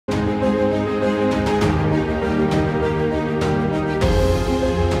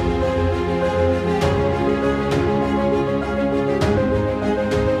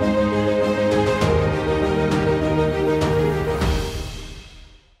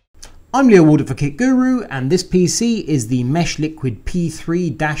I'm Leo Warder for Kit Guru, and this PC is the Mesh Liquid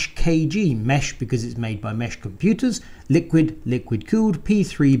P3-KG. Mesh because it's made by Mesh Computers, liquid cooled,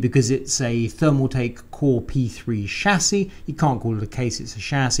 P3 because it's a Thermaltake Core P3 chassis. You can't call it a case, it's a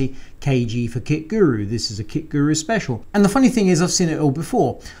chassis. KG for Kit Guru. This is a Kit Guru special. And the funny thing is, I've seen it all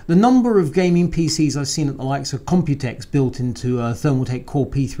before. The number of gaming PCs I've seen at the likes of Computex built into Thermaltake Core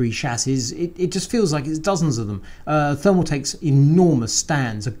P3 chassis, it just feels like it's dozens of them. Thermaltake's enormous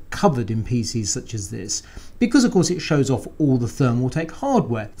stands are covered in PCs such as this, because of course it shows off all the Thermaltake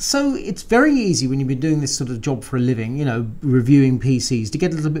hardware. So it's very easy when you've been doing this sort of job for a living, you know, reviewing PCs, to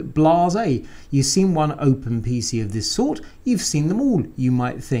get a little bit blasé. You've seen one open PC of this sort, you've seen them all, you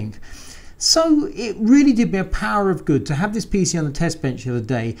might think. So it really did me a power of good to have this PC on the test bench the other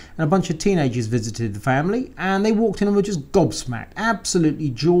day, and a bunch of teenagers visited the family and they walked in and were just gobsmacked.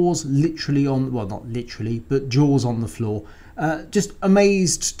 Absolutely jaws literally on, well, not literally, but jaws on the floor. Just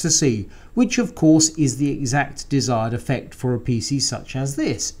amazed to see, which of course is the exact desired effect for a PC such as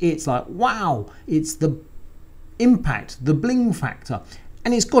this. It's like, wow, it's the impact, the bling factor,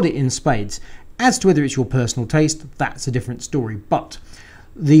 and it's got it in spades. As to whether it's your personal taste, that's a different story, but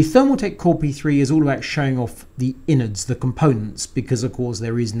the Thermaltake Core P3 is all about showing off the innards, the components, because of course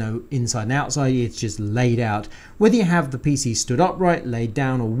there is no inside and outside, it's just laid out. Whether you have the PC stood upright, laid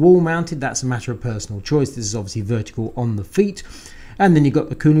down or wall mounted, that's a matter of personal choice. This is obviously vertical on the feet. And then you've got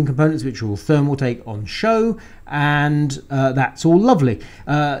the cooling components, which are all Thermaltake on show, and that's all lovely.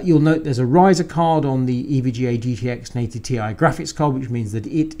 You'll note there's a riser card on the EVGA GTX 1080 Ti graphics card, which means that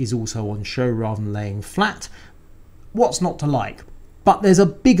it is also on show rather than laying flat. What's not to like? But there's a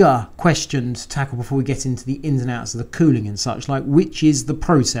bigger question to tackle before we get into the ins and outs of the cooling and such, like which is the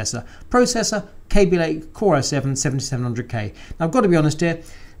processor. Processor, Kaby Lake Core i7 7700K. Now I've got to be honest here,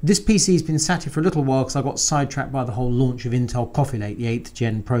 this PC's been sat here for a little while because I got sidetracked by the whole launch of Intel Coffee Lake, the 8th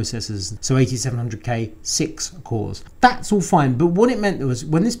gen processors, so 8700K, 6 cores. That's all fine, but what it meant was,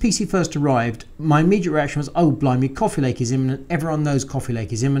 when this PC first arrived, my immediate reaction was, oh blimey, Coffee Lake is imminent, everyone knows Coffee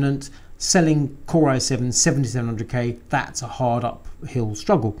Lake is imminent. Selling Core i7 7700K, that's a hard uphill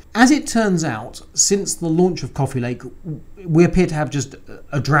struggle. As it turns out, since the launch of Coffee Lake, we appear to have just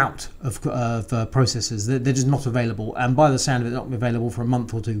a drought of processors. They're just not available, and by the sound of it, not available for a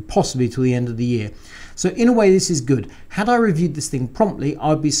month or two, possibly till the end of the year. So in a way, this is good. Had I reviewed this thing promptly,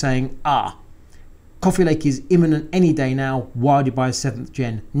 I'd be saying, Coffee Lake is imminent any day now, why would you buy a 7th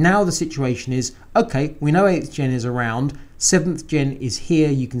gen? Now the situation is, okay, we know 8th gen is around, 7th gen is here,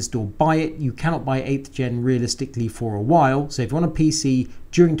 you can still buy it. You cannot buy 8th gen realistically for a while, so if you want a PC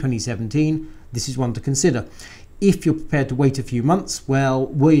during 2017, this is one to consider. If you're prepared to wait a few months, well,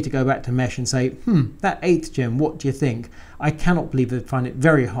 were you to go back to Mesh and say, that 8th gen, what do you think? I cannot believe they'd find it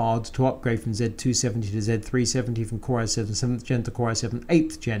very hard to upgrade from Z270 to Z370, from Core i7 7th gen to Core i7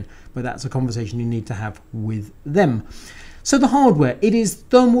 8th gen, but that's a conversation you need to have with them. So the hardware, it is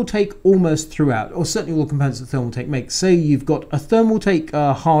Thermaltake almost throughout, or certainly all the components that Thermaltake makes. So you've got a Thermaltake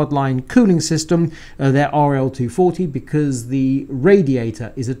hardline cooling system, their RL240, because the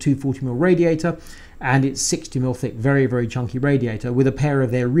radiator is a 240mm radiator, and it's 60mm thick, very, very chunky radiator, with a pair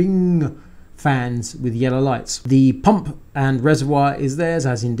of their ring fans with yellow lights. The pump and reservoir is theirs,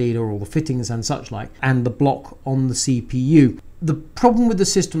 as indeed are all the fittings and such like, and the block on the CPU. The problem with a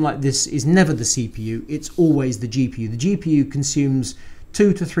system like this is never the CPU, it's always the GPU. The GPU consumes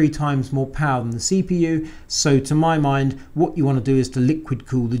 2 to 3 times more power than the CPU, so to my mind, what you want to do is to liquid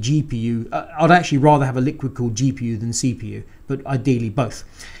cool the GPU. I'd actually rather have a liquid cooled GPU than CPU, but ideally both.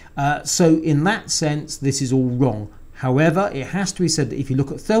 So in that sense, this is all wrong. However, it has to be said that if you look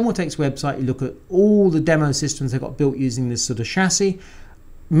at Thermaltake's website, you look at all the demo systems they've got built using this sort of chassis,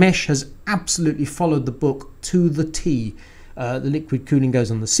 Mesh has absolutely followed the book to the T. The liquid cooling goes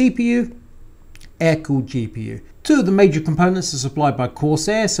on the CPU, air-cooled GPU. 2 of the major components are supplied by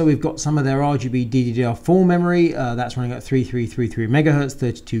Corsair, so we've got some of their Rgb DDR4 memory, that's running at 3333 MHz,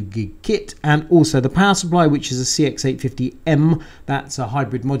 32 gig kit, and also the power supply, which is a CX850M, that's a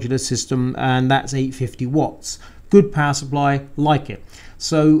hybrid modular system, and that's 850 watts. Good power supply, like it.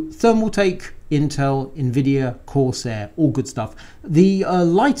 So Thermaltake, Intel, Nvidia, Corsair, all good stuff. The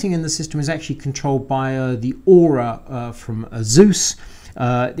lighting in the system is actually controlled by the Aura from Asus.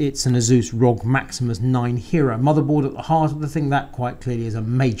 It's an Asus ROG Maximus 9 Hero motherboard at the heart of the thing. That quite clearly is a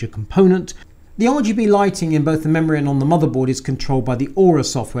major component. The RGB lighting in both the memory and on the motherboard is controlled by the Aura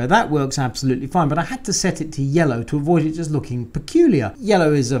software. That works absolutely fine, but I had to set it to yellow to avoid it just looking peculiar.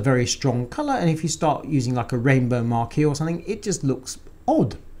 Yellow is a very strong color, and if you start using like a rainbow marquee or something, it just looks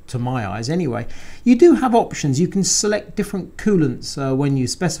odd. To my eyes anyway. You do have options. You can select different coolants when you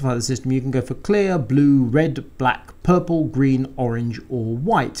specify the system. You can go for clear, blue, red, black, purple, green, orange or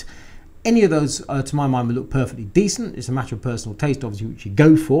white. Any of those, to my mind, would look perfectly decent. It's a matter of personal taste, obviously, which you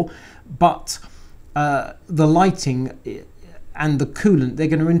go for. But the lighting and the coolant, they're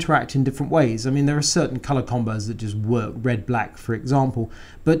going to interact in different ways. I mean, there are certain color combos that just work, red, black, for example.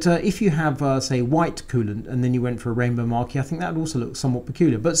 But if you have, say, white coolant and then you went for a rainbow marquee, I think that would also look somewhat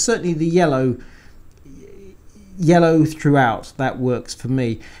peculiar. But certainly the yellow throughout, that works for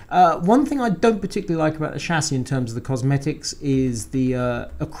me. One thing I don't particularly like about the chassis in terms of the cosmetics is the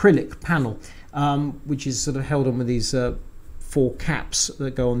acrylic panel, which is sort of held on with these 4 caps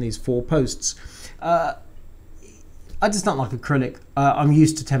that go on these 4 posts. I just don't like acrylic. I'm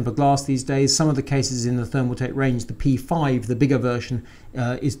used to tempered glass these days. Some of the cases in the Thermaltake range, the P5, the bigger version,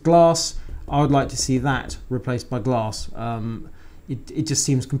 is glass. I would like to see that replaced by glass. It just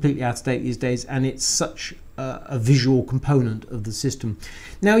seems completely out of date these days, and it's such a visual component of the system.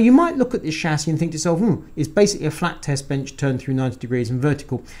 Now, you might look at this chassis and think to yourself, it's basically a flat test bench turned through 90 degrees and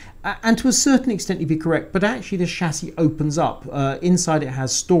vertical. And to a certain extent you'd be correct, but actually the chassis opens up. Inside it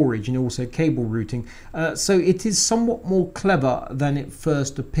has storage and also cable routing. So it is somewhat more clever than it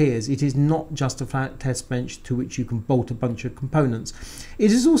first appears. It is not just a flat test bench to which you can bolt a bunch of components.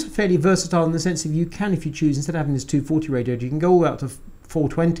 It is also fairly versatile in the sense that you can, if you choose, instead of having this 240 radiator, you can go all out to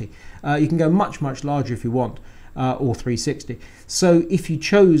 420. You can go much larger if you want, or 360. So if you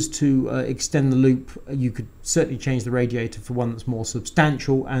chose to extend the loop, you could certainly change the radiator for one that's more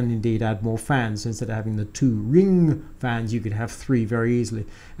substantial, and indeed add more fans. Instead of having the 2 ring fans, you could have 3 very easily,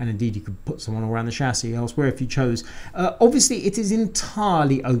 and indeed you could put someone around the chassis elsewhere if you chose. Obviously it is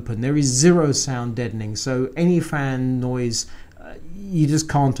entirely open. There is 0 sound deadening, so any fan noise, you just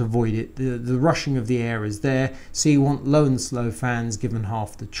can't avoid it. The rushing of the air is there, so you want low and slow fans given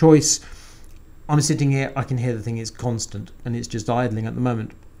half the choice. I'm sitting here, I can hear the thing is constant and it's just idling at the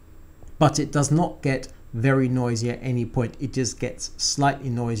moment, but it does not get very noisy at any point. It just gets slightly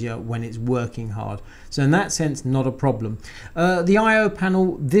noisier when it's working hard. So in that sense, not a problem. The I/O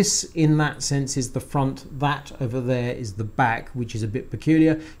panel, this in that sense is the front, that over there is the back, which is a bit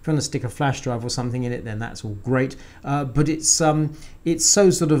peculiar. If you want to stick a flash drive or something in it, then that's all great. But it's so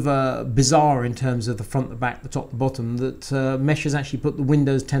sort of bizarre in terms of the front, the back, the top, the bottom, that Mesh has actually put the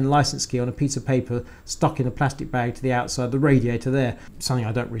Windows 10 license key on a piece of paper stuck in a plastic bag to the outside the radiator there. Something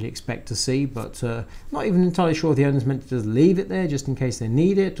I don't really expect to see, but not even entirely sure if the owner's meant to just leave it there just in case they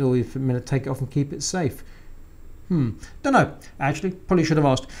need it, or if they're meant to take it off and keep it safe. Don't know, actually, probably should have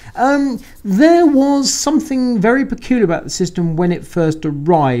asked. There was something very peculiar about the system when it first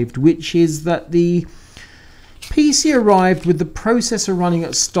arrived, which is that the PC arrived with the processor running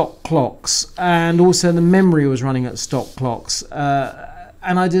at stock clocks, and also the memory was running at stock clocks.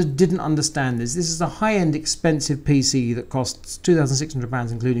 And I just didn't understand this. This is a high-end expensive PC that costs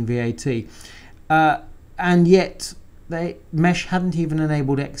 £2,600 including VAT, and yet Mesh hadn't even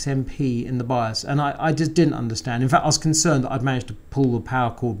enabled XMP in the BIOS, and I just didn't understand. In fact, I was concerned that I'd managed to pull the power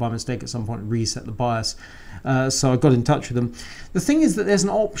cord by mistake at some point and reset the BIOS. So I got in touch with them. The thing is that there's an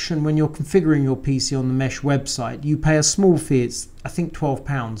option when you're configuring your PC on the Mesh website. You pay a small fee, it's I think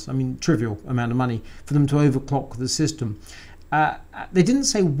 £12, I mean trivial amount of money, for them to overclock the system. They didn't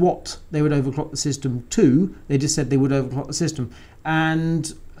say what they would overclock the system to, they just said they would overclock the system.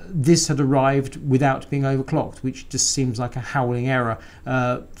 And this had arrived without being overclocked, which just seems like a howling error.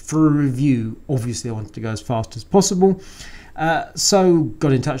 For a review, obviously I wanted to go as fast as possible. So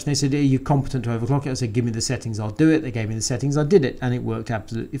got in touch and they said, are you competent to overclock it? I said, give me the settings, I'll do it. They gave me the settings, I did it, and it worked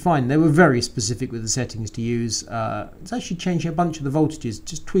absolutely fine. They were very specific with the settings to use. It's actually changing a bunch of the voltages,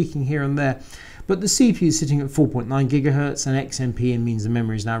 just tweaking here and there. But the CPU is sitting at 4.9 gigahertz, and XMP means the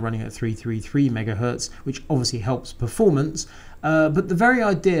memory is now running at 333 megahertz, which obviously helps performance. But the very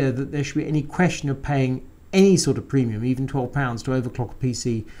idea that there should be any question of paying any sort of premium, even £12, to overclock a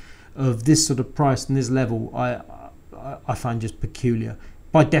PC of this sort of price and this level, I find just peculiar.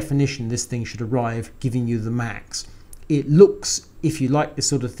 By definition, this thing should arrive giving you the max. It looks, if you like this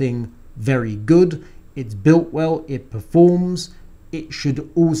sort of thing, very good. It's built well, it performs. It should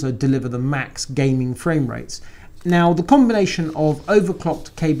also deliver the max gaming frame rates. Now, the combination of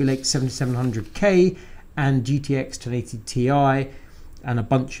overclocked Kaby Lake 7700K and GTX 1080 Ti and a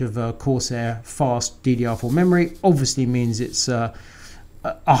bunch of Corsair fast DDR4 memory obviously means it's a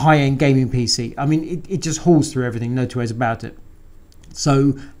high-end gaming PC. I mean, it just hauls through everything, no two ways about it.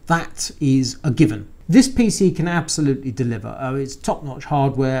 So that is a given. This PC can absolutely deliver. It's top-notch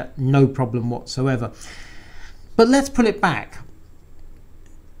hardware, no problem whatsoever. But let's pull it back.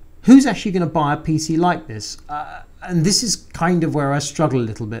 Who's actually going to buy a PC like this? And this is kind of where I struggle a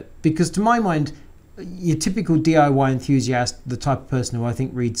little bit, because to my mind, your typical DIY enthusiast, the type of person who I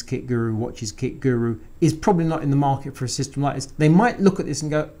think reads Kit Guru, watches Kit Guru, is probably not in the market for a system like this. They might look at this and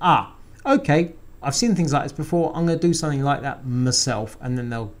go, Okay, I've seen things like this before, I'm going to do something like that myself, and then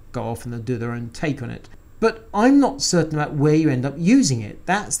they'll go off and they'll do their own take on it. But I'm not certain about where you end up using it.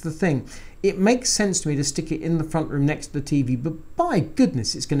 That's the thing. It makes sense to me to stick it in the front room next to the TV, but by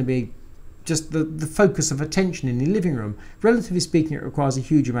goodness, it's going to be just the focus of attention in the living room. Relatively speaking, it requires a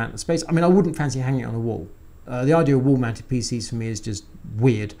huge amount of space. I mean, I wouldn't fancy hanging it on a wall. The idea of wall-mounted PCs for me is just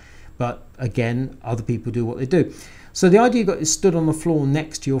weird. But again, other people do what they do. So the idea you've got is stood on the floor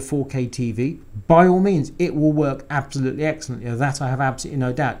next to your 4K TV. By all means, it will work absolutely excellently. That I have absolutely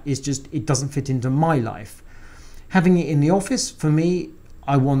no doubt. It's just, it doesn't fit into my life. Having it in the office, for me,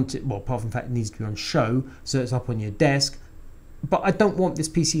 I want it, well, apart from the fact it needs to be on show, so it's up on your desk. But I don't want this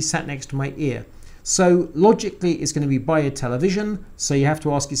PC sat next to my ear. So logically, it's going to be by your television. So you have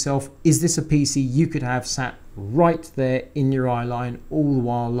to ask yourself, is this a PC you could have sat right there in your eye line all the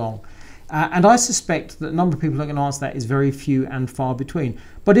while long? And I suspect that the number of people who are going to answer that is very few and far between.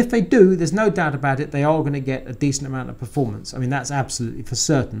 But if they do, there's no doubt about it, they are going to get a decent amount of performance. I mean, that's absolutely for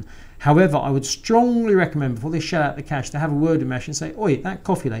certain. However, I would strongly recommend, before they shell out the cash, to have a word with Mesh and say, oi, that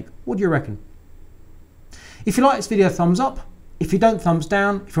coffee lake, what do you reckon? If you like this video, thumbs up. If you don't, thumbs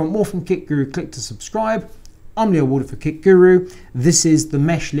down. If you want more from Kit Guru, click to subscribe. I'm Leo Walder for Kit Guru. This is the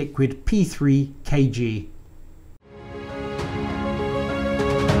Mesh Liquid P3-KG.